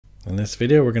In this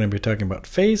video, we're going to be talking about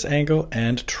phase angle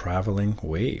and traveling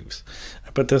waves. I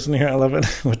put this in here, I love it.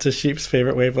 What's a sheep's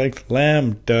favorite wavelength?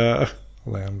 Lambda.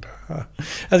 Lambda. That's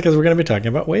because we're going to be talking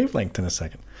about wavelength in a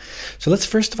second. So let's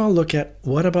first of all look at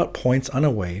what about points on a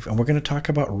wave, and we're going to talk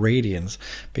about radians,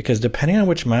 because depending on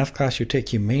which math class you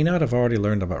take, you may not have already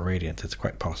learned about radians. It's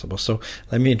quite possible. So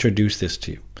let me introduce this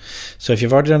to you. So if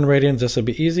you've already done radians, this will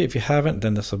be easy. If you haven't,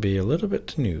 then this will be a little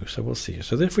bit new. So we'll see.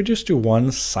 So if we just do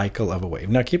one cycle of a wave,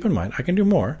 now keep in mind, I can do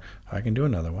more. I can do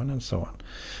another one and so on.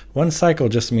 One cycle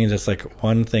just means it's like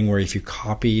one thing where if you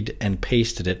copied and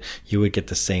pasted it, you would get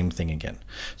the same thing again.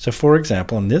 So for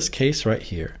example, in this case right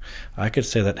here, I could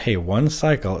say that, hey, one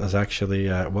cycle is actually,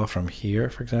 well, from here,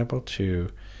 for example, to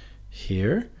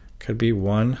here could be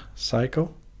one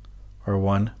cycle or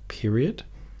one period.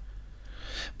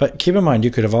 But keep in mind,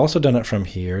 you could have also done it from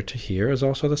here to here is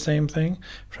also the same thing.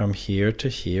 From here to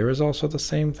here is also the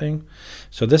same thing.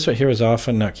 So this right here is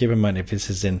often, now keep in mind, if this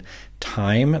is in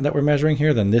time that we're measuring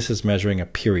here, then this is measuring a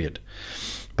period.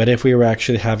 But if we were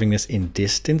actually having this in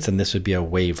distance, then this would be a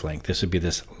wavelength. This would be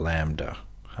this lambda.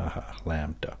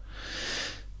 Lambda.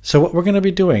 So what we're going to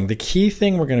be doing, the key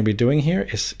thing we're going to be doing here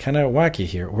is kind of wacky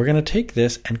here. We're going to take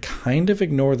this and kind of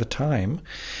ignore the time,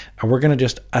 and we're going to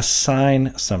just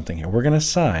assign something here. We're going to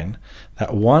assign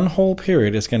that one whole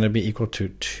period is going to be equal to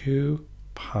 2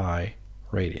 pi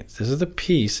radians. This is the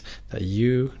piece that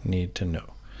you need to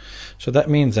know. So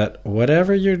that means that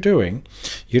whatever you're doing,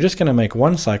 you're just going to make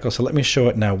one cycle. So let me show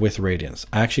it now with radians.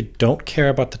 I actually don't care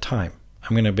about the time.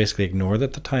 I'm going to basically ignore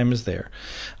that the time is there.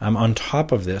 I'm on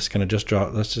top of this going to just draw,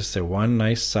 let's just say one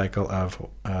nice cycle of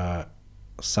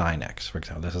sine x, for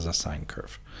example. This is a sine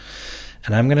curve.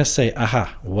 And I'm going to say,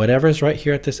 aha, whatever's right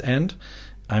here at this end,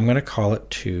 I'm going to call it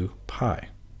 2 pi.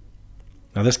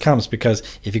 Now this comes because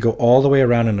if you go all the way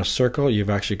around in a circle,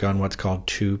 you've actually gone what's called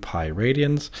 2 pi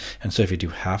radians. And so if you do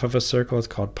half of a circle, it's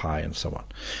called pi and so on.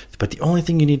 But the only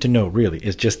thing you need to know really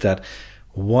is just that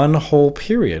one whole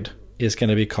period is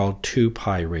going to be called 2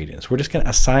 pi radians. We're just going to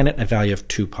assign it a value of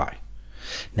 2 pi.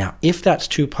 Now, if that's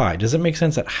 2 pi, does it make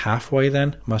sense that halfway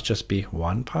then must just be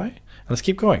 1 pi? Let's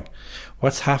keep going.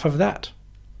 What's half of that?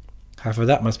 Half of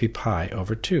that must be pi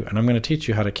over 2. And I'm going to teach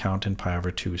you how to count in pi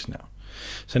over 2s now.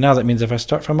 So now that means if I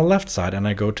start from the left side and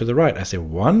I go to the right, I say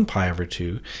 1 pi over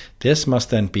 2. This must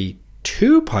then be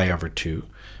 2 pi over 2.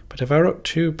 But if I wrote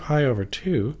 2 pi over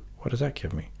 2, what does that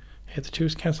give me? Hey, the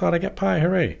 2's cancel out, I get pi,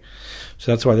 hooray.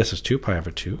 So that's why this is 2 pi over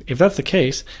 2. If that's the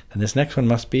case, then this next one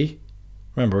must be,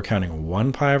 remember we're counting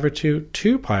 1 pi over 2,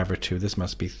 2 pi over 2, this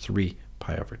must be 3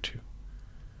 pi over 2.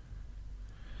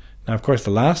 Now of course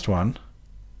the last one,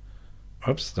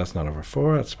 oops, that's not over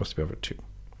 4, that's supposed to be over 2.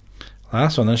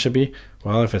 Last one then should be,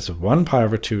 well, if it's 1 pi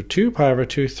over 2, 2 pi over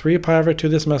 2, 3 pi over 2,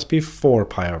 this must be 4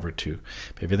 pi over 2.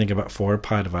 But if you think about 4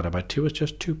 pi divided by 2, it's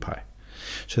just 2 pi.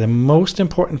 So the most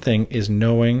important thing is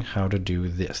knowing how to do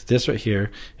this. This right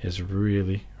here is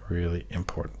really, really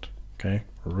important. Okay,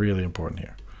 really important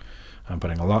here. I'm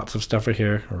putting lots of stuff right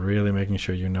here, really making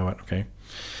sure you know it. Okay,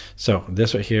 so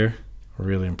this right here,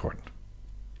 really important.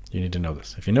 You need to know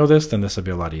this. If you know this, then this will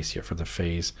be a lot easier for the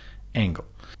phase angle.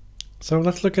 So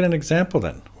let's look at an example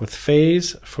then with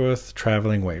phase for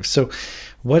traveling waves. So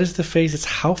what is the phase? It's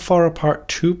how far apart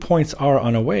 2 points are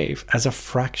on a wave as a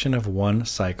fraction of one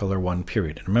cycle or one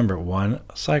period. And remember, one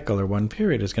cycle or one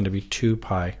period is going to be 2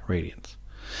 pi radians.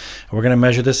 And we're going to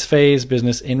measure this phase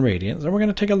business in radians, and we're going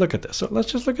to take a look at this. So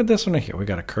let's just look at this one right here. We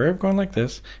got a curve going like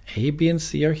this. A, B, and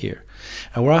C are here.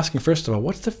 And we're asking, first of all,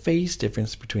 what's the phase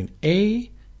difference between A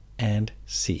and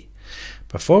C?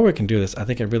 Before we can do this, I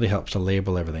think it really helps to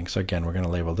label everything. So again, we're going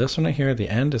to label this one right here. The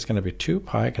end is going to be 2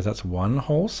 pi because that's one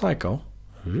whole cycle.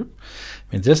 I mean,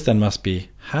 this then must be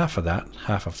half of that.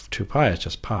 Half of 2 pi is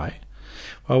just pi.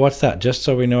 Well, what's that? Just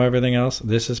so we know everything else,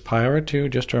 this is pi over 2.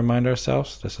 Just to remind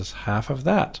ourselves, this is half of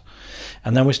that.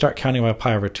 And then we start counting by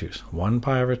pi over 2s. 1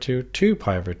 pi over 2, 2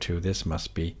 pi over 2. This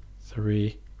must be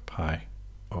 3 pi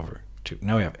over 2.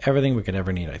 Now we have everything we could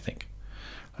ever need, I think.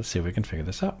 Let's see if we can figure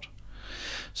this out.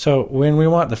 So when we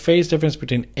want the phase difference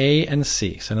between A and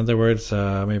C, so in other words,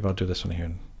 maybe I'll do this one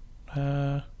here.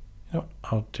 No,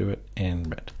 I'll do it in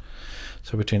red.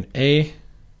 So between A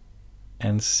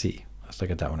and C, let's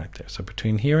look at that one right there. So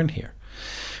between here and here.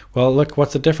 Well, look,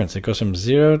 what's the difference? It goes from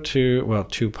 0 to, well,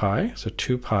 2 pi. So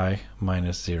 2 pi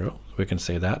minus 0. We can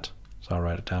say that. So I'll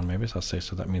write it down maybe. So I'll say,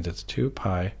 so that means it's 2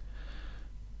 pi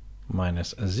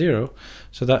minus 0.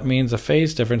 So that means the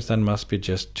phase difference then must be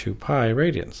just 2 pi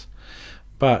radians.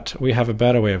 But we have a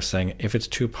better way of saying it. If it's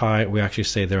 2 pi, we actually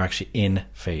say they're actually in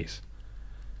phase.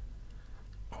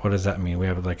 What does that mean? We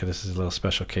have like, this is a little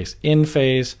special case. In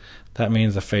phase, that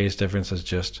means the phase difference is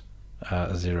just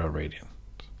 0 radians.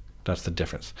 That's the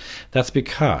difference. That's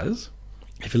because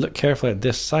if you look carefully at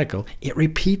this cycle, it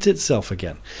repeats itself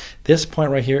again. This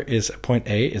point right here is point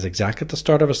A, is exactly at the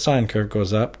start of a sine curve,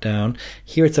 goes up, down.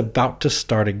 Here it's about to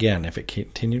start again. If it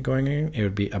continued going in, it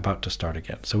would be about to start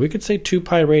again. So we could say 2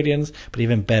 pi radians, but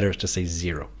even better is to say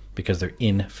 0 because they're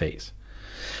in phase.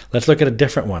 Let's look at a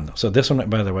different one though. So this one,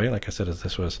 by the way, like I said,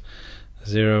 this was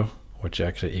 0, which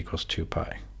actually equals 2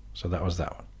 pi. So that was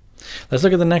that one. Let's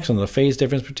look at the next one, the phase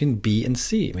difference between B and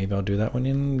C. Maybe I'll do that one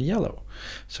in yellow.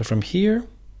 So from here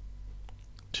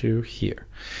to here,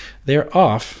 they're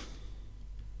off.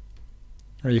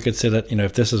 Or you could say that,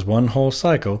 if this is one whole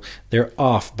cycle, they're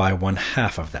off by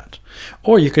 1/2 of that.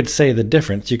 Or you could say the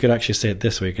difference, you could actually say it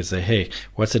this way. You could say, hey,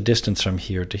 what's the distance from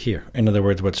here to here? In other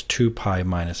words, what's 2 pi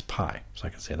minus pi? So I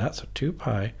can say that. So 2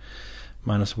 pi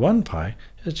minus 1 pi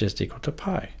is just equal to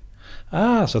pi.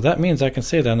 So that means I can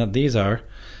say then that these are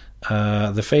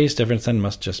the phase difference then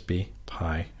must just be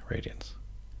pi radians.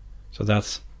 So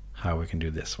that's how we can do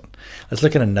this one. Let's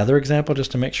look at another example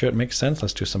just to make sure it makes sense.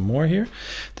 Let's do some more here.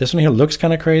 This one here looks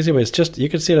kind of crazy, but it's just, you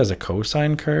can see it as a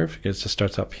cosine curve. It just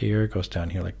starts up here, goes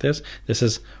down here like this. This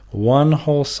is one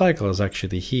whole cycle is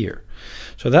actually here.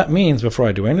 So that means before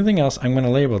I do anything else, I'm going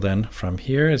to label then from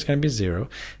here is going to be 0.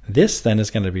 This then is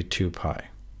going to be 2 pi.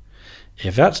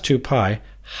 If that's 2 pi,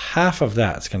 half of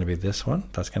that's going to be this one.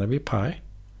 That's going to be pi.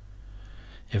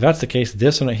 If that's the case,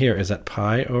 this one right here is at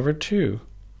pi over 2.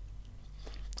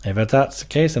 If that's the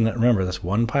case, then remember that's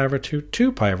 1 pi over 2,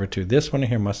 2 pi over 2. This one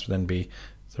here must then be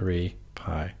 3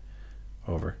 pi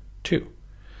over 2.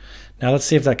 Now let's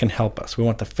see if that can help us. We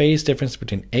want the phase difference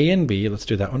between A and B. Let's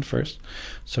do that one first.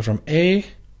 So from A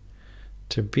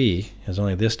to B is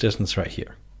only this distance right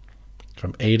here.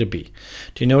 From A to B.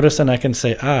 Do you notice then I can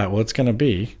say, well, it's going to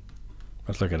be,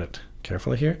 let's look at it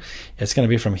carefully here. It's going to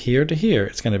be from here to here.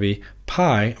 It's going to be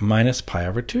pi minus pi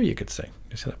over 2, you could say.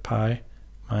 You see that? Pi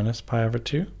minus pi over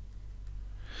 2.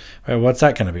 All right, what's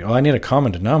that going to be? Well, I need a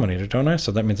common denominator, don't I?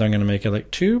 So that means I'm going to make it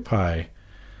like 2 pi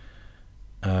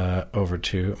over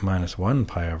 2 minus 1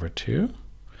 pi over 2.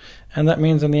 And that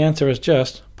means then the answer is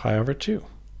just pi over 2. So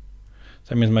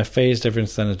that means my phase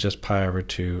difference then is just pi over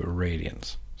 2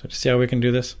 radians. So do you see how we can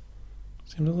do this?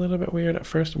 Seems a little bit weird at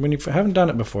first. When you haven't done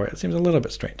it before, it seems a little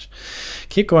bit strange.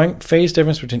 Keep going. Phase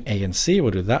difference between A and C.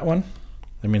 We'll do that one.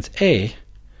 That means A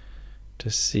to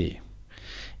C.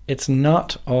 It's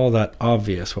not all that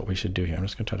obvious what we should do here. I'm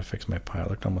just going to try to fix my pi. It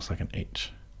looked almost like an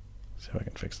H. See if I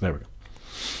can fix it. There we go.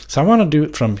 So I want to do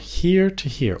it from here to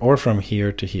here, or from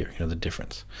here to here, the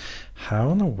difference. How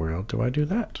in the world do I do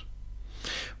that?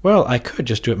 Well, I could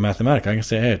just do it mathematically. I can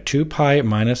say, hey, 2 pi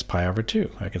minus pi over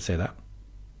 2. I can say that.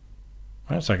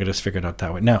 Right, so I could just figure it out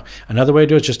that way. Now, another way to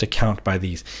do it is just to count by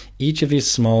these. Each of these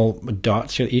small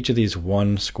dots here, each of these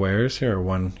 1 squares here, or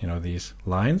one, these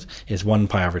lines, is 1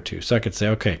 pi over 2. So I could say,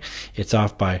 okay, it's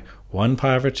off by 1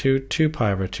 pi over 2, 2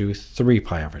 pi over 2, 3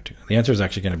 pi over 2. The answer is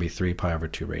actually going to be 3 pi over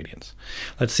 2 radians.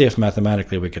 Let's see if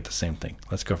mathematically we get the same thing.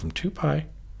 Let's go from 2 pi,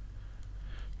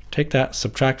 take that,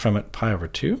 subtract from it pi over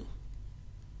 2.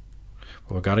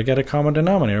 We've got to get a common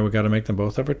denominator. We've got to make them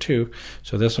both over 2.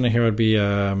 So this one here would be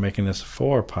making this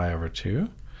 4 pi over 2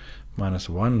 minus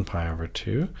 1 pi over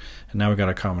 2. And now we've got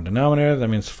a common denominator. That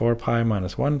means 4 pi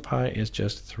minus 1 pi is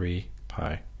just 3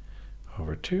 pi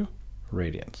over 2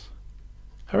 radians.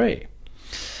 Hooray!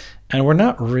 And we're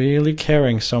not really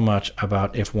caring so much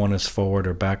about if one is forward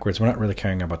or backwards. We're not really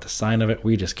caring about the sign of it.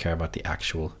 We just care about the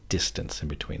actual distance in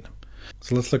between them.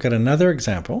 So let's look at another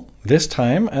example. This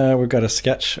time we've got a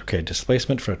sketch. Okay,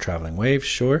 displacement for a traveling wave,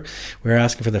 sure. We're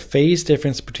asking for the phase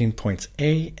difference between points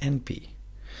A and B.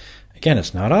 Again,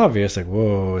 it's not obvious, like,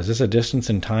 whoa, is this a distance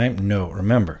in time? No,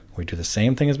 remember, we do the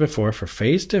same thing as before. For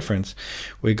phase difference,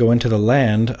 we go into the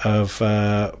land of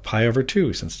pi over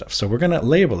 2s and stuff. So we're going to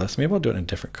label this. Maybe I'll do it in a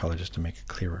different color just to make it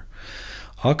clearer.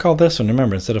 I'll call this one,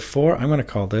 remember, instead of 4, I'm going to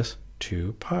call this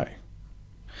 2 pi.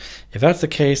 If that's the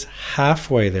case,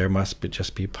 halfway there must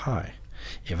just be pi.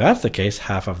 If that's the case,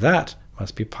 half of that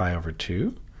must be pi over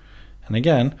 2. And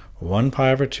again, 1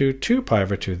 pi over 2, 2 pi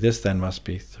over 2. This then must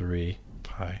be 3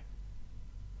 pi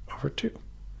over 2. All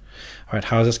right,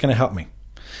 how is this going to help me?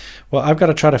 Well, I've got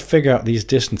to try to figure out these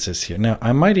distances here. Now,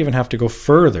 I might even have to go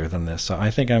further than this. So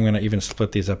I think I'm going to even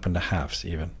split these up into halves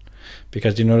even.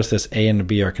 Because you notice this A and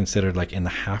B are considered like in the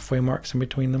halfway marks in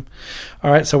between them.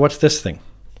 All right, so what's this thing?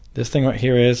 This thing right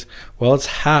here is, well, it's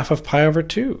half of pi over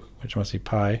 2, which must be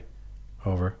pi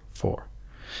over 4.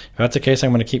 If that's the case,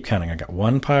 I'm going to keep counting. I got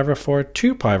 1 pi over 4,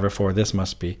 2 pi over 4. This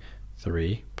must be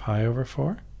 3 pi over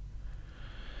 4.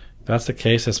 If that's the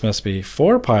case, this must be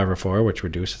 4 pi over 4, which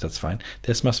reduces, that's fine.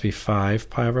 This must be 5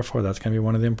 pi over 4. That's going to be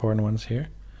one of the important ones here.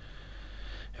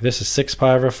 If If this is 6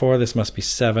 pi over 4, this must be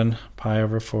 7 pi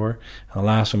over 4. And the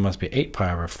last one must be 8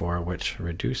 pi over 4, which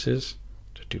reduces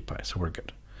to 2 pi. So we're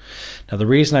good. Now the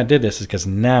reason I did this is because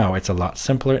now it's a lot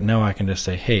simpler. Now I can just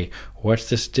say, hey, what's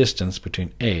this distance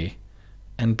between A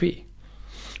and B?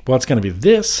 Well, it's going to be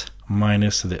this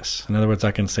minus this. In other words,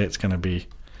 I can say it's going to be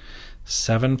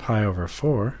 7 pi over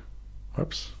 4.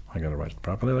 Whoops, I got to write it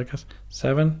properly like this.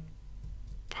 7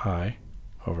 pi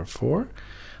over 4.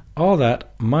 All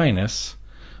that minus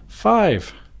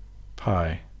 5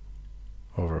 pi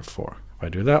over 4. If I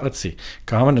do that, let's see.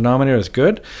 Common denominator is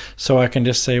good. So I can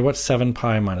just say, what's 7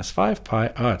 pi minus 5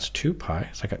 pi? Oh, it's 2 pi.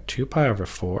 So I got 2 pi over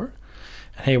 4.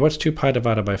 And hey, what's 2 pi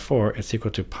divided by 4? It's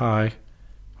equal to pi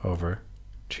over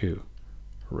 2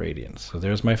 radians. So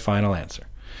there's my final answer.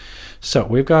 So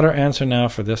we've got our answer now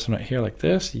for this one right here like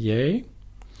this. Yay.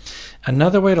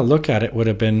 Another way to look at it would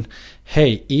have been,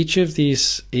 hey, each of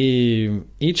these,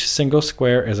 each single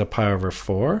square is a pi over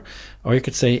 4. Or you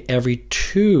could say every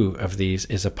 2 of these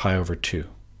is a pi over 2.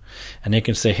 And you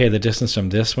can say, hey, the distance from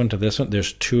this one to this one,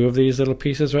 there's 2 of these little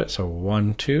pieces, right? So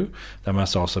 1, 2, that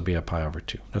must also be a pi over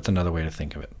 2. That's another way to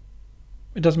think of it.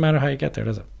 It doesn't matter how you get there,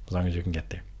 does it? As long as you can get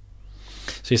there.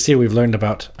 So you see, we've learned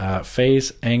about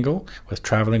phase angle with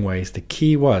traveling waves. The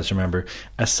key was, remember,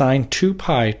 assign 2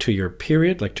 pi to your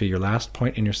period, like to your last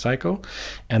point in your cycle,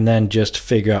 and then just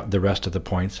figure out the rest of the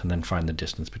points and then find the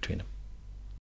distance between them.